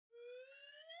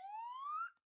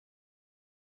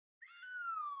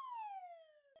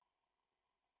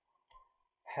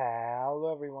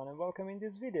Hello everyone and welcome in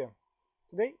this video.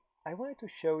 Today I wanted to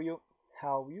show you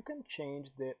how you can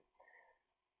change the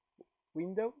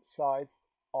window size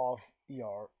of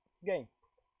your game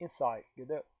inside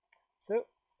Godot. So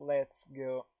let's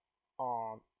go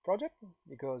on project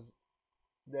because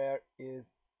there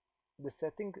is the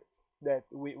settings that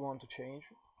we want to change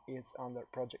is under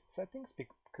project settings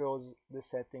because the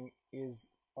setting is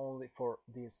only for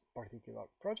this particular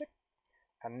project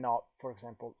and not, for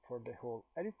example, for the whole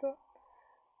editor.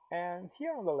 And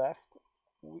here on the left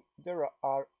there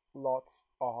are lots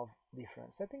of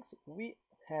different settings. We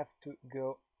have to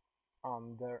go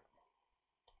under,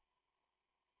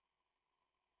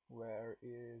 where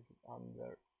is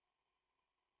under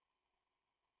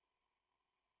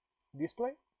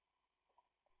display,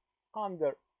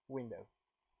 under window.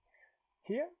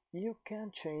 Here you can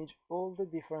change all the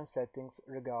different settings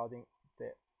regarding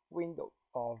the window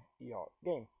of your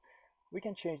game. We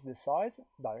can change the size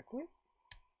directly,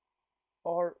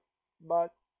 but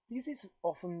this is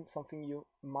often something you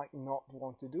might not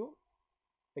want to do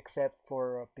except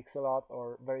for pixel art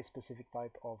or very specific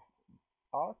type of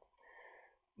art,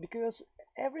 because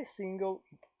every single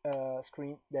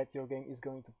screen that your game is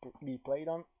going to be played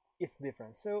on is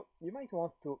different. So you might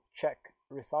want to check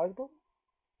Resizable.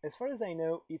 As far as I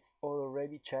know, it's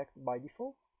already checked by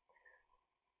default,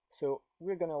 so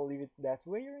we're gonna leave it that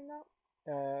way right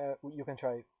now. You can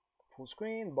try full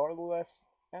screen, borderless,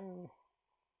 and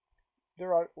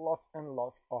there are lots and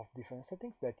lots of different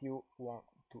settings that you want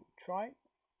to try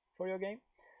for your game.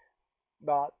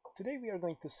 But today we are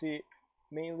going to see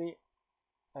mainly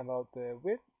about the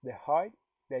width, the height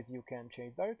that you can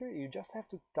change directly. You just have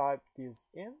to type this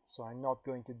in, so I'm not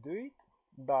going to do it,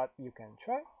 but you can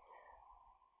try.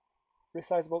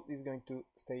 Resizable is going to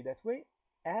stay that way,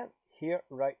 and here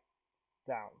right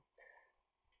down.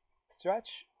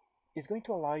 Stretch is going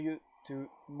to allow you to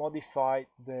modify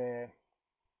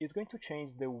it's going to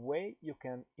change the way you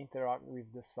can interact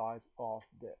with the size of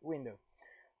the window.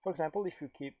 For example, if you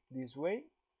keep this way,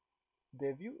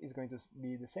 the view is going to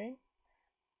be the same,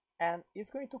 and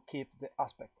it's going to keep the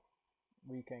aspect.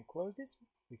 We can close this,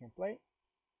 we can play,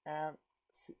 and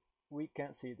we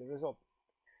can see the result.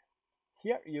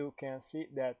 Here you can see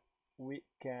that we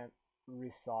can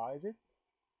resize it,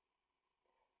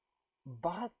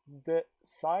 but the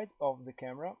size of the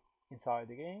camera inside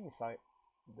the game, inside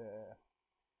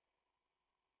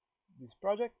this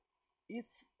project,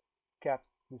 is kept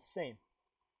the same.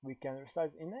 We can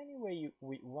resize in any way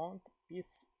we want.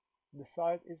 The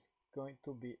size is going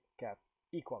to be kept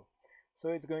equal, so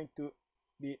it's going to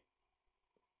be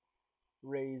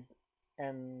raised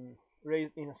in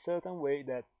a certain way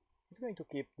that is going to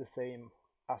keep the same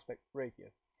aspect ratio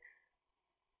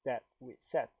that we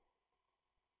set.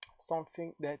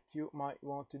 Something that you might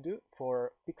want to do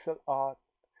for pixel art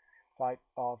type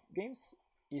of games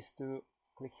is to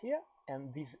click here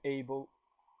and disable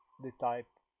the type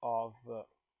of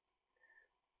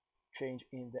change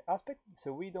in the aspect.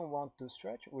 So we don't want to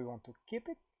stretch, we want to keep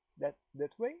it that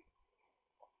way,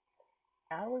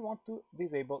 and we want to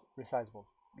disable resizable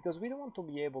because we don't want to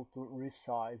be able to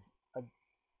resize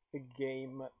a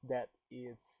game that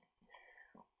is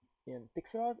in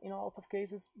pixel art in a lot of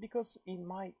cases, because it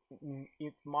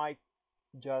might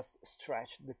just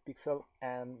stretch the pixel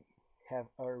and have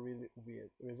a really weird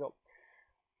result.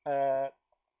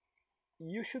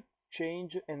 You should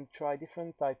change and try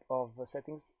different type of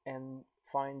settings and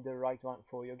find the right one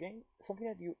for your game. Something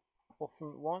that you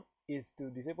often want is to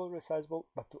disable resizable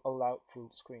but to allow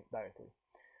full screen directly.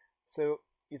 So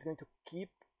it's going to keep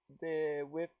the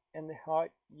width and the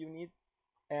height you need,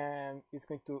 and it's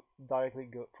going to directly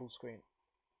go full screen.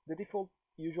 The default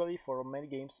usually for many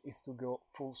games is to go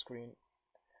full screen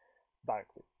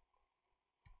directly.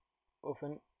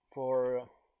 Often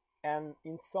and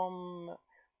in some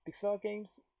pixel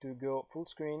games to go full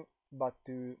screen, but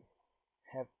to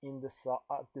have in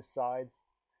at the sides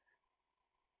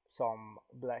some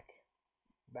black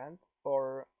band,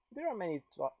 or there are many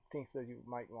things that you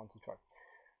might want to try.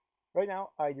 Right now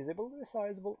I disabled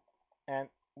resizable and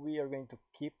we are going to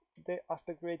keep the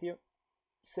aspect ratio,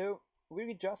 so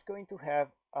we're just going to have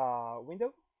a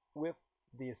window with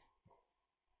these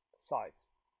sides.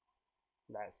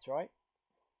 Let's try,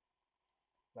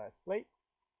 let's play.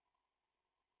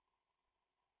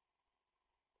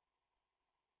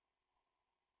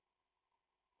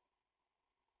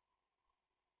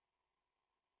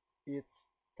 It's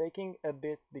taking a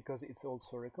bit because it's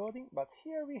also recording, but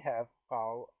here we have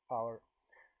our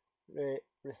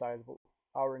resizable,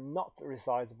 our not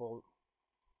resizable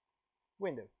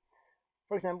window.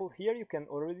 For example, here you can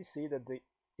already see that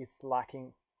it's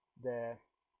lacking the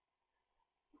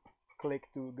click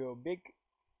to go big,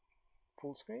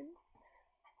 full screen,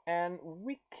 and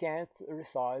we can't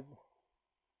resize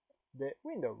the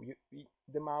window.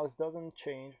 The mouse doesn't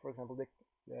change, for example,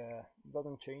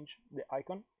 doesn't change the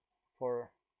icon for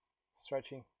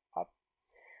stretching up.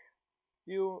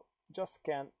 You just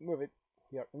can't move it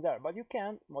here and there, but you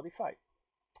can modify.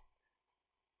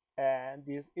 And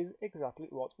this is exactly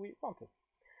what we wanted.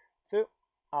 So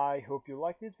I hope you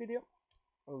liked this video.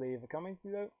 Leave a comment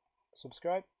below,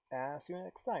 subscribe, and see you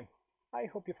next time. I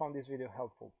hope you found this video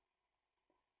helpful.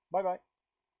 Bye bye.